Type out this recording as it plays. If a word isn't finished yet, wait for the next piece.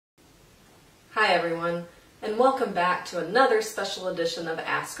Hi everyone, and welcome back to another special edition of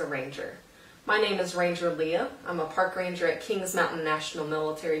Ask a Ranger. My name is Ranger Leah. I'm a park ranger at Kings Mountain National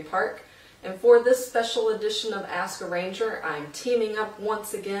Military Park, and for this special edition of Ask a Ranger, I'm teaming up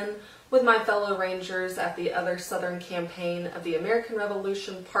once again with my fellow rangers at the other Southern campaign of the American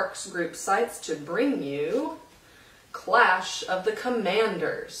Revolution Parks Group sites to bring you Clash of the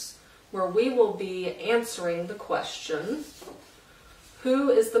Commanders, where we will be answering the question,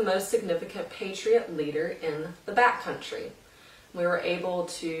 who is the most significant Patriot leader in the backcountry? We were able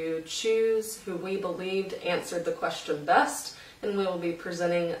to choose who we believed answered the question best, and we will be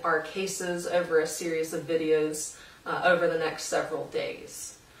presenting our cases over a series of videos over the next several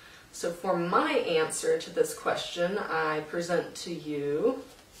days. So for my answer to this question, I present to you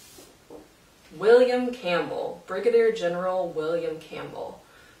William Campbell, Brigadier General William Campbell,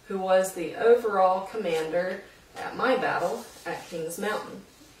 who was the overall commander at my battle at Kings Mountain.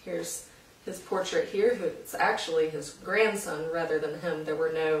 Here's his portrait here, who it's actually his grandson rather than him. There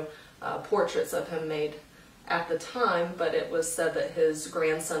were no portraits of him made at the time, but it was said that his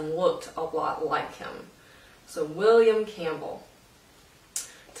grandson looked a lot like him. So William Campbell.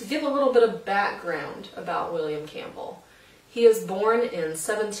 To give a little bit of background about William Campbell, he is born in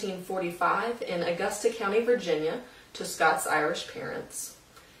 1745 in Augusta County, Virginia, to Scots-Irish parents.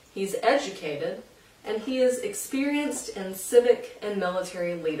 He's educated, and he is experienced in civic and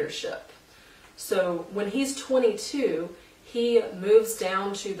military leadership. So when he's 22, he moves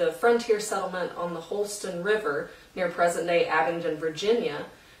down to the frontier settlement on the Holston River near present-day Abingdon, Virginia,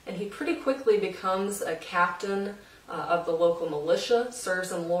 and he pretty quickly becomes a captain of the local militia,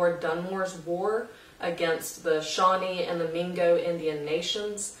 serves in Lord Dunmore's war against the Shawnee and the Mingo Indian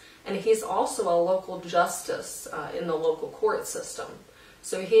nations, and he's also a local justice in the local court system.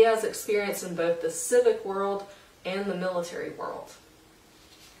 So he has experience in both the civic world and the military world.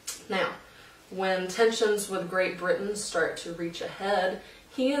 Now, when tensions with Great Britain start to reach a head,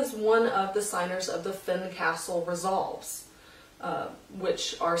 he is one of the signers of the Fincastle Resolves,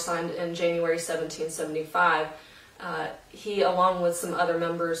 which are signed in January 1775. He, along with some other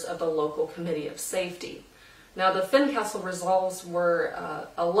members of the local Committee of Safety. Now, the Fincastle Resolves were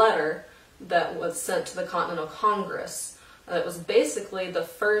a letter that was sent to the Continental Congress. It was basically the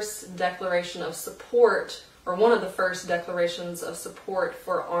first declaration of support, or one of the first declarations of support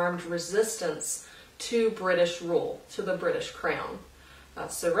for armed resistance to British rule, to the British Crown.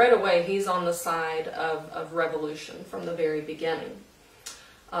 So right away, he's on the side of revolution from the very beginning.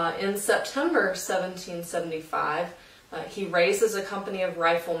 In September 1775, he raises a company of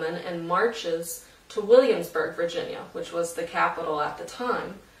riflemen and marches to Williamsburg, Virginia, which was the capital at the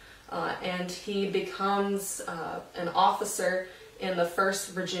time. And he becomes an officer in the 1st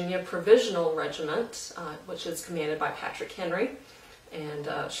Virginia Provisional Regiment, which is commanded by Patrick Henry. And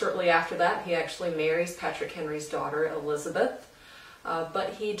shortly after that, he actually marries Patrick Henry's daughter, Elizabeth.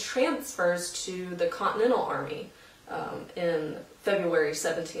 But he transfers to the Continental Army in February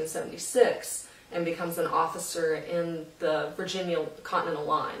 1776 and becomes an officer in the Virginia Continental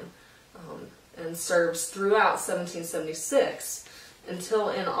Line and serves throughout 1776. Until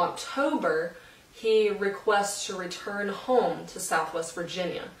in October, he requests to return home to Southwest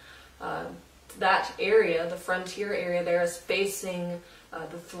Virginia. That area, the frontier area there, is facing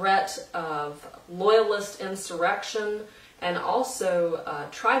the threat of loyalist insurrection and also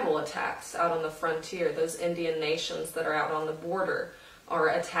tribal attacks out on the frontier. Those Indian nations that are out on the border are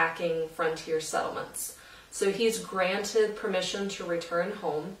attacking frontier settlements. So he's granted permission to return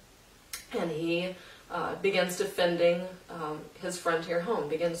home, and he begins defending his frontier home,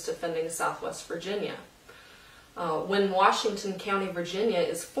 begins defending Southwest Virginia. When Washington County, Virginia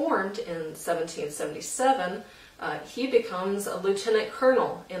is formed in 1777, he becomes a lieutenant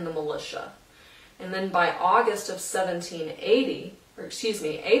colonel in the militia. And then by August of 1780, or excuse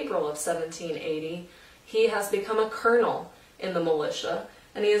me, April of 1780, he has become a colonel in the militia,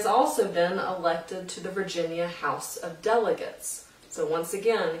 and he has also been elected to the Virginia House of Delegates. So once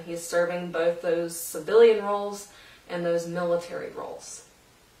again, he's serving both those civilian roles and those military roles.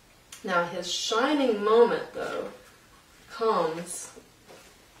 Now, his shining moment, though, comes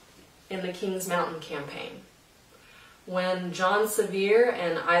in the Kings Mountain campaign, when John Sevier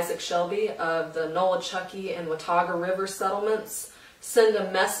and Isaac Shelby of the Nolichucky and Watauga River settlements send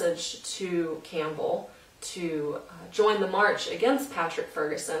a message to Campbell to join the march against Patrick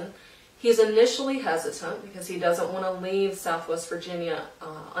Ferguson. He's initially hesitant because he doesn't want to leave Southwest Virginia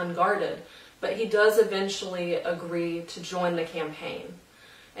unguarded, but he does eventually agree to join the campaign.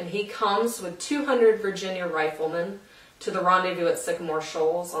 And he comes with 200 Virginia riflemen to the rendezvous at Sycamore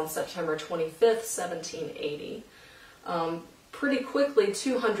Shoals on September 25th, 1780. Pretty quickly,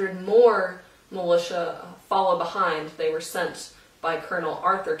 200 more militia follow behind. They were sent by Colonel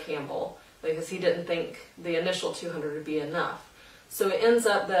Arthur Campbell because he didn't think the initial 200 would be enough. So it ends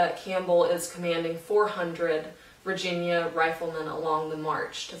up that Campbell is commanding 400 Virginia riflemen along the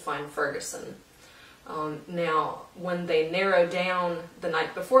march to find Ferguson. Now, when they narrow down the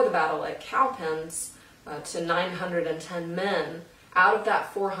night before the battle at Cowpens to 910 men, out of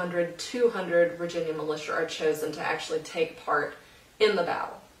that 400, 200 Virginia militia are chosen to actually take part in the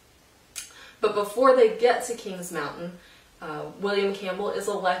battle. But before they get to Kings Mountain, William Campbell is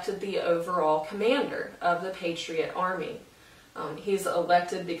elected the overall commander of the Patriot Army. He's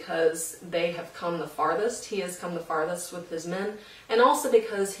elected because they have come the farthest. He has come the farthest with his men, and also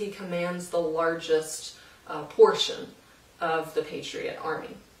because he commands the largest portion of the Patriot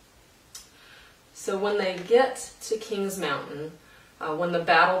Army. So when they get to Kings Mountain, when the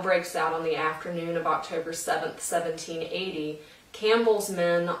battle breaks out on the afternoon of October 7th, 1780, Campbell's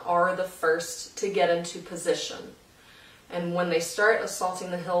men are the first to get into position. And when they start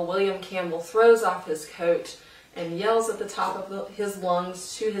assaulting the hill, William Campbell throws off his coat and yells at the top of his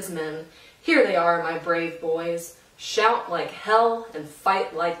lungs to his men, "Here they are, my brave boys. Shout like hell and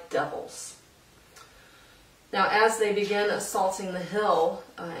fight like devils." Now, as they begin assaulting the hill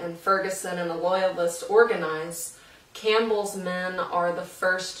and Ferguson and the Loyalists organize, Campbell's men are the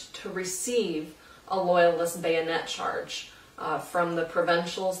first to receive a Loyalist bayonet charge from the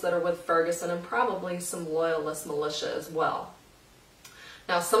provincials that are with Ferguson and probably some Loyalist militia as well.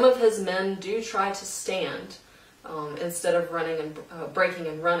 Now, some of his men do try to stand instead of running and breaking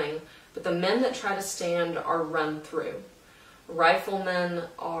and running, but the men that try to stand are run through. Riflemen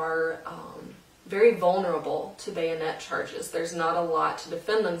are very vulnerable to bayonet charges. There's not a lot to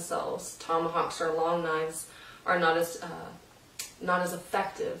defend themselves. Tomahawks or long knives are not as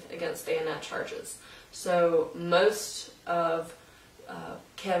effective against bayonet charges. So most of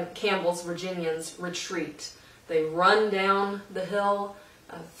Campbell's Virginians retreat. They run down the hill,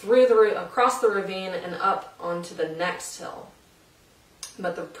 across the ravine and up onto the next hill.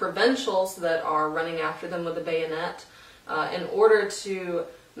 But the provincials that are running after them with the bayonet, in order to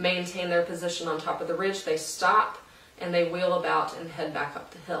maintain their position on top of the ridge, they stop and they wheel about and head back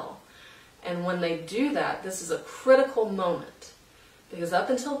up the hill. And when they do that, this is a critical moment, because up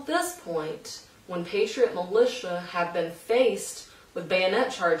until this point, when Patriot militia have been faced with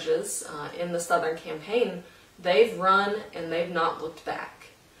bayonet charges in the Southern campaign, they've run and they've not looked back.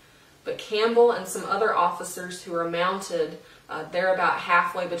 But Campbell and some other officers who are mounted, they're about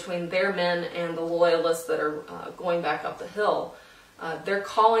halfway between their men and the Loyalists that are going back up the hill. They're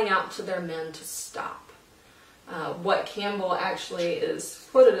calling out to their men to stop. What Campbell actually is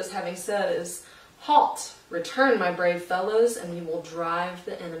quoted as having said is, "Halt, return, my brave fellows, and you will drive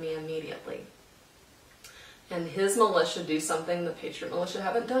the enemy immediately." And his militia do something the Patriot militia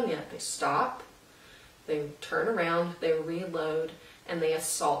haven't done yet. They stop, they turn around, they reload, and they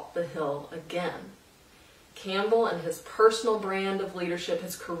assault the hill again. Campbell and his personal brand of leadership,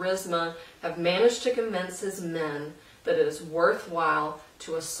 his charisma, have managed to convince his men that it is worthwhile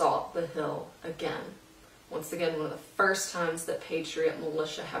to assault the hill again. Once again, one of the first times that Patriot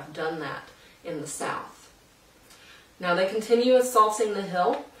militia have done that in the South. Now they continue assaulting the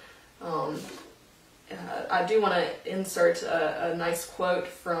hill. I do want to insert a nice quote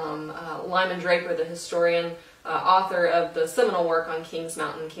from Lyman Draper, the historian, author of the seminal work on Kings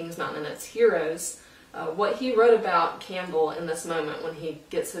Mountain and its heroes. What he wrote about Campbell in this moment when he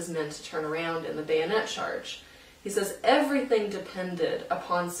gets his men to turn around in the bayonet charge. He says, "Everything depended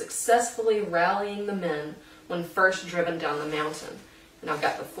upon successfully rallying the men when first driven down the mountain." And I've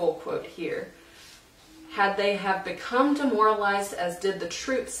got the full quote here. "Had they have become demoralized as did the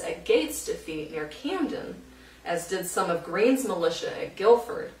troops at Gates' defeat near Camden, as did some of Greene's militia at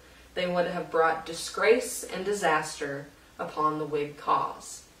Guilford, they would have brought disgrace and disaster upon the Whig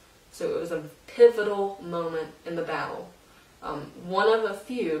cause." So it was a pivotal moment in the battle. One of a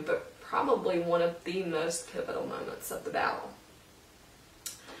few, but probably one of the most pivotal moments of the battle.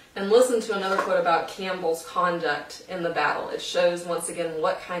 And listen to another quote about Campbell's conduct in the battle. It shows once again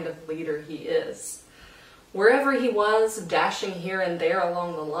what kind of leader he is. "Wherever he was, dashing here and there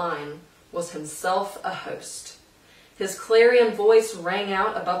along the line, was himself a host. His clarion voice rang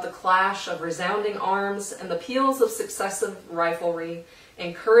out above the clash of resounding arms and the peals of successive riflery,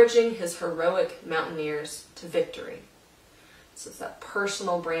 encouraging his heroic mountaineers to victory." So it's that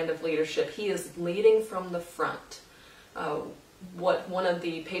personal brand of leadership. He is leading from the front. What one of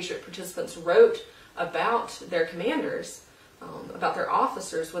the Patriot participants wrote about their commanders, about their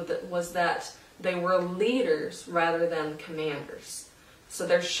officers, was that they were leaders rather than commanders. So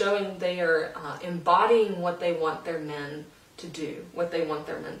they're showing they are embodying what they want their men to do, what they want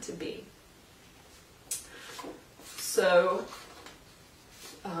their men to be. So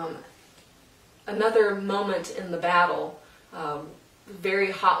another moment in the battle,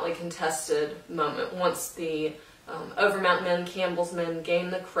 very hotly contested moment. Once the Overmount men, Campbell's men,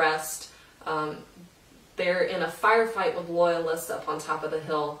 gain the crest, they're in a firefight with Loyalists up on top of the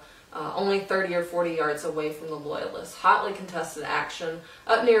hill, only 30 or 40 yards away from the Loyalists. Hotly contested action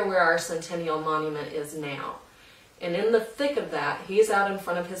up near where our Centennial Monument is now. And in the thick of that, he's out in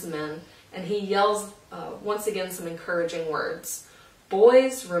front of his men, and he yells once again some encouraging words.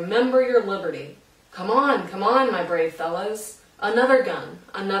 "Boys, remember your liberty. Come on, my brave fellows. Another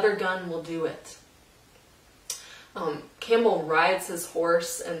gun will do it." Campbell rides his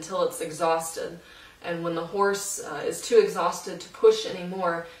horse until it's exhausted, and when the horse is too exhausted to push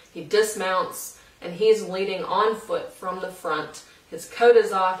anymore, he dismounts, and he's leading on foot from the front. His coat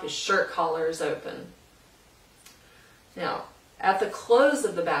is off, his shirt collar is open. Now, at the close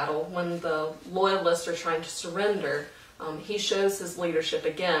of the battle, when the Loyalists are trying to surrender, he shows his leadership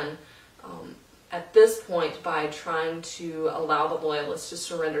again, at this point by trying to allow the Loyalists to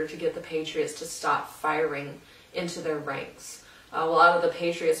surrender to get the Patriots to stop firing into their ranks. A lot of the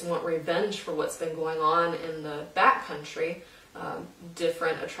Patriots want revenge for what's been going on in the backcountry,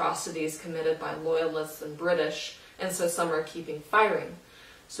 different atrocities committed by Loyalists and British, and so some are keeping firing.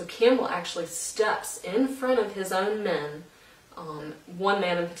 So Campbell actually steps in front of his own men. One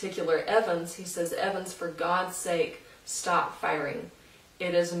man in particular, Evans, he says, "Evans, for God's sake, stop firing.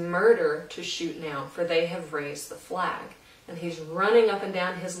 It is murder to shoot now, for they have raised the flag." And he's running up and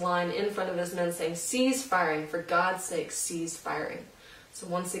down his line in front of his men saying, "Cease firing, for God's sake, cease firing." So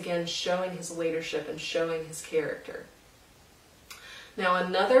once again, showing his leadership and showing his character. Now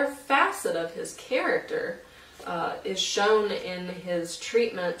another facet of his character is shown in his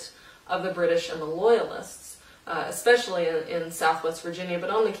treatment of the British and the Loyalists, especially in Southwest Virginia, but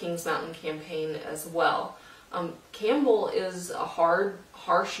on the Kings Mountain campaign as well. Campbell is a hard,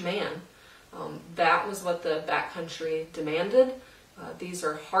 harsh man. That was what the backcountry demanded. These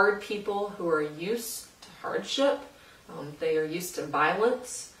are hard people who are used to hardship. They are used to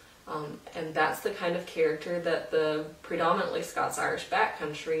violence. And that's the kind of character that the predominantly Scots-Irish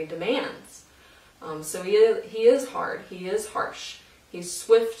backcountry demands. So he is hard. He is harsh. He's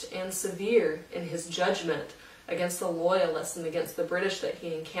swift and severe in his judgment against the Loyalists and against the British that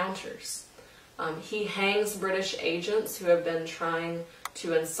he encounters. He hangs British agents who have been trying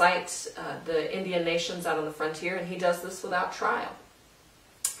to incite the Indian nations out on the frontier, and he does this without trial.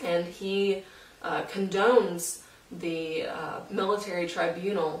 And he condones the military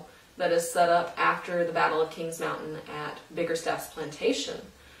tribunal that is set up after the Battle of Kings Mountain at Biggerstaff's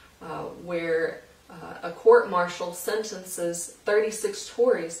plantation, where a court-martial sentences 36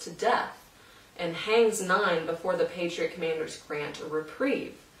 Tories to death and hangs 9 before the Patriot commanders grant a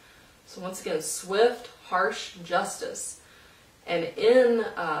reprieve. So once again, swift, harsh justice. And in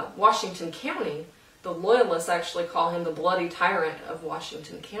Washington County, the Loyalists actually call him the bloody tyrant of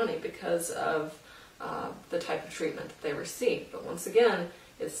Washington County because of the type of treatment that they receive. But once again,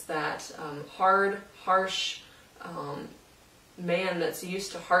 it's that hard, harsh man that's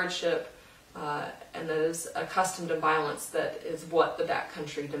used to hardship and that is accustomed to violence that is what the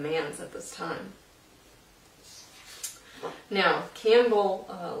backcountry demands at this time. Now,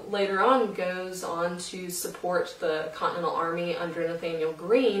 Campbell later on goes on to support the Continental Army under Nathaniel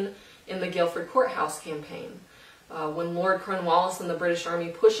Greene in the Guilford Courthouse campaign. When Lord Cornwallis and the British Army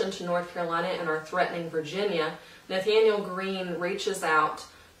push into North Carolina and are threatening Virginia, Nathaniel Greene reaches out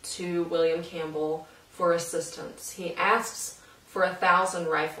to William Campbell for assistance. He asks for 1,000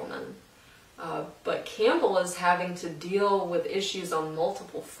 riflemen. But Campbell is having to deal with issues on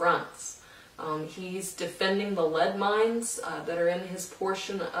multiple fronts. He's defending the lead mines that are in his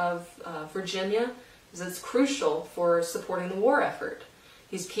portion of Virginia, because it's crucial for supporting the war effort.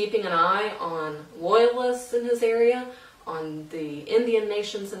 He's keeping an eye on Loyalists in his area, on the Indian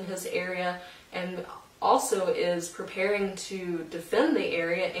nations in his area, and also is preparing to defend the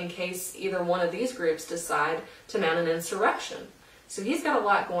area in case either one of these groups decide to mount an insurrection. So he's got a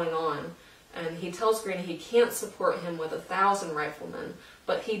lot going on, and he tells Greene he can't support him with 1,000 riflemen,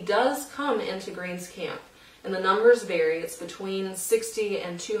 but he does come into Greene's camp, and the numbers vary. It's between 60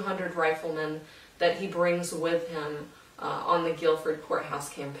 and 200 riflemen that he brings with him on the Guilford Courthouse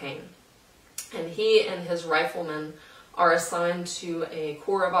campaign. And he and his riflemen are assigned to a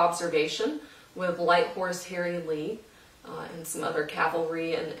corps of observation with Light Horse Harry Lee and some other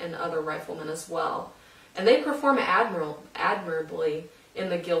cavalry and other riflemen as well. And they perform admirably in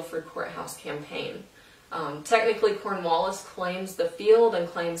the Guilford Courthouse campaign. Technically, Cornwallis claims the field and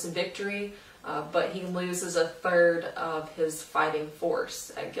claims victory, but he loses 1/3 of his fighting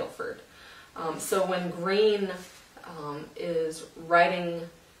force at Guilford. So when Greene is writing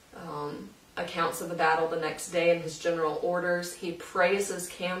accounts of the battle the next day in his general orders. He praises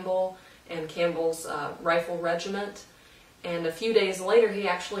Campbell and Campbell's rifle regiment, and a few days later he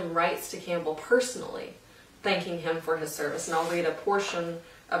actually writes to Campbell personally, thanking him for his service. And I'll read a portion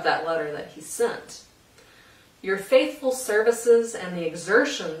of that letter that he sent. Your faithful services and the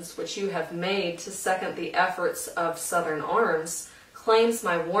exertions which you have made to second the efforts of Southern arms claims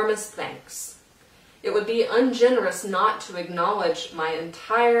my warmest thanks. It would be ungenerous not to acknowledge my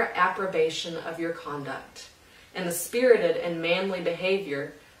entire approbation of your conduct and the spirited and manly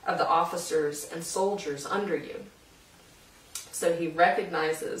behavior of the officers and soldiers under you. So he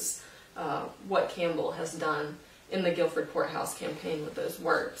recognizes what Campbell has done in the Guilford Courthouse campaign with those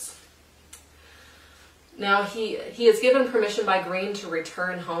words. Now he is given permission by Greene to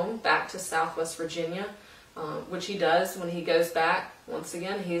return home back to Southwest Virginia, which he does. When he goes back, once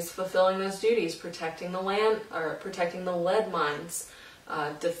again, he's fulfilling those duties, protecting the land, or protecting the lead mines,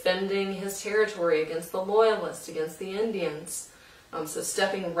 defending his territory against the Loyalists, against the Indians. So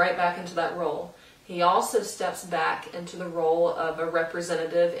stepping right back into that role. He also steps back into the role of a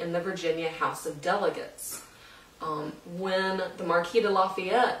representative in the Virginia House of Delegates. When the Marquis de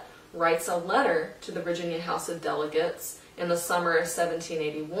Lafayette writes a letter to the Virginia House of Delegates in the summer of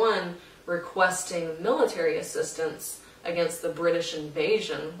 1781 requesting military assistance against the British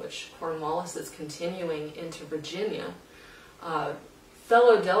invasion, which Cornwallis is continuing into Virginia,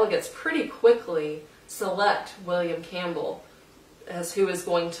 fellow delegates pretty quickly select William Campbell as who is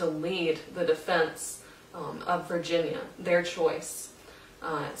going to lead the defense of Virginia, their choice.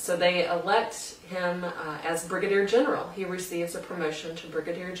 So they elect him as Brigadier General. He receives a promotion to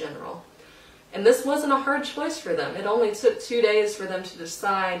Brigadier General. And this wasn't a hard choice for them. It only took 2 days for them to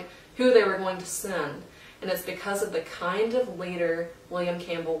decide who they were going to send. And it's because of the kind of leader William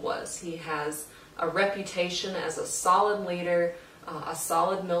Campbell was. He has a reputation as a solid leader, a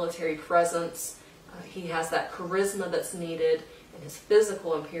solid military presence. He has that charisma that's needed, and his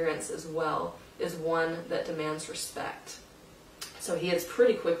physical appearance as well is one that demands respect. So he is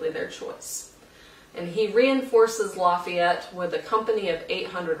pretty quickly their choice. And he reinforces Lafayette with a company of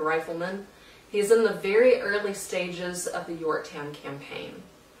 800 riflemen. He's in the very early stages of the Yorktown campaign.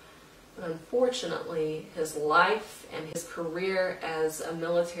 But unfortunately, his life and his career as a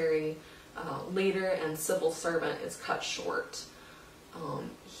military leader and civil servant is cut short.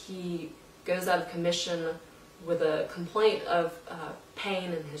 He goes out of commission with a complaint of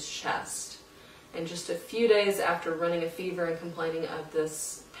pain in his chest. And just a few days after running a fever and complaining of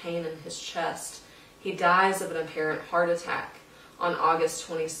this pain in his chest, he dies of an apparent heart attack on August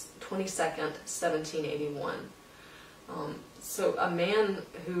 22nd, 1781. So a man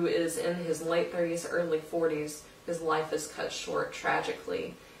who is in his late 30s, early 40s, his life is cut short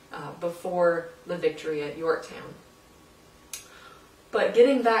tragically before the victory at Yorktown. But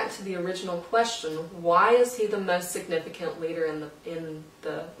getting back to the original question, why is he the most significant leader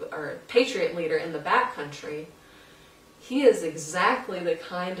or Patriot leader in the backcountry? He is exactly the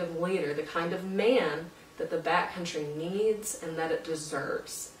kind of leader, the kind of man that the backcountry needs and that it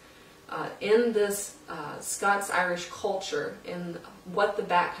deserves. In this Scots-Irish culture, in what the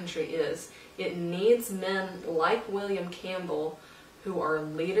backcountry is, it needs men like William Campbell who are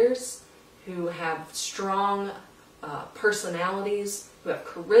leaders, who have strong personalities, who have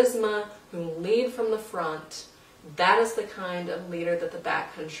charisma, who lead from the front. That is the kind of leader that the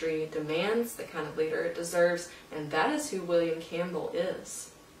backcountry demands, the kind of leader it deserves, and that is who William Campbell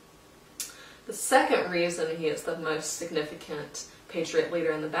is. The second reason he is the most significant Patriot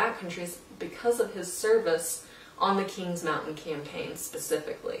leader in the backcountry is because of his service on the Kings Mountain campaign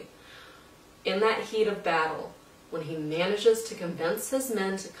specifically. In that heat of battle, when he manages to convince his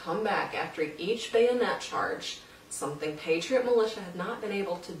men to come back after each bayonet charge, something Patriot militia had not been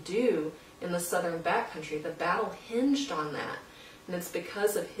able to do in the southern backcountry. The battle hinged on that. And it's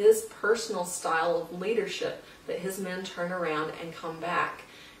because of his personal style of leadership that his men turn around and come back.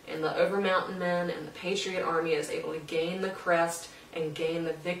 And the Over-Mountain men and the Patriot Army is able to gain the crest and gain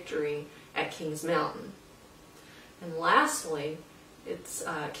the victory at Kings Mountain. And lastly, it's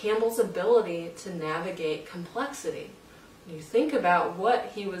Campbell's ability to navigate complexity. When you think about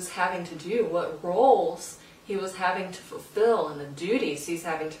what he was having to do, what roles he was having to fulfill and the duties he's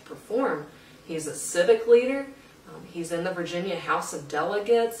having to perform. He's a civic leader, he's in the Virginia House of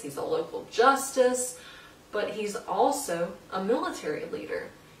Delegates, he's a local justice, but he's also a military leader.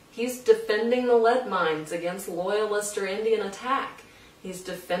 He's defending the lead mines against Loyalist or Indian attack. He's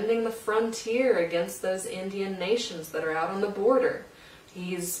defending the frontier against those Indian nations that are out on the border.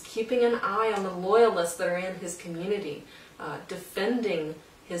 He's keeping an eye on the Loyalists that are in his community, defending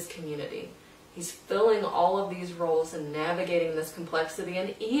his community. He's filling all of these roles and navigating this complexity,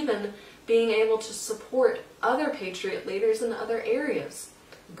 and even being able to support other Patriot leaders in other areas,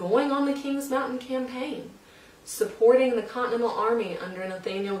 going on the Kings Mountain campaign, supporting the Continental Army under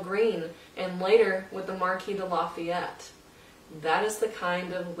Nathaniel Greene, and later with the Marquis de Lafayette. That is the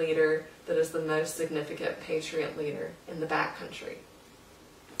kind of leader that is the most significant Patriot leader in the backcountry.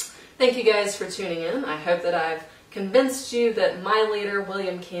 Thank you guys for tuning in. I hope that I've convinced you that my leader,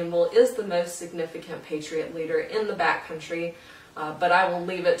 William Campbell, is the most significant Patriot leader in the backcountry, but I will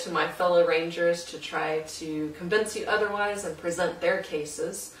leave it to my fellow Rangers to try to convince you otherwise and present their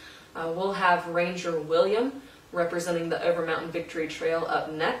cases. We'll have Ranger William representing the Over-Mountain Victory Trail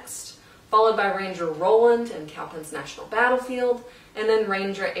up next, followed by Ranger Roland in Cowpens National Battlefield, and then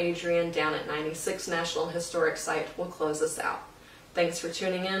Ranger Adrian down at 96 National Historic Site will close us out. Thanks for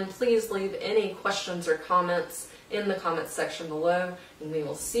tuning in. Please leave any questions or comments in the comments section below, and we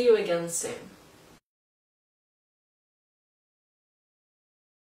will see you again soon.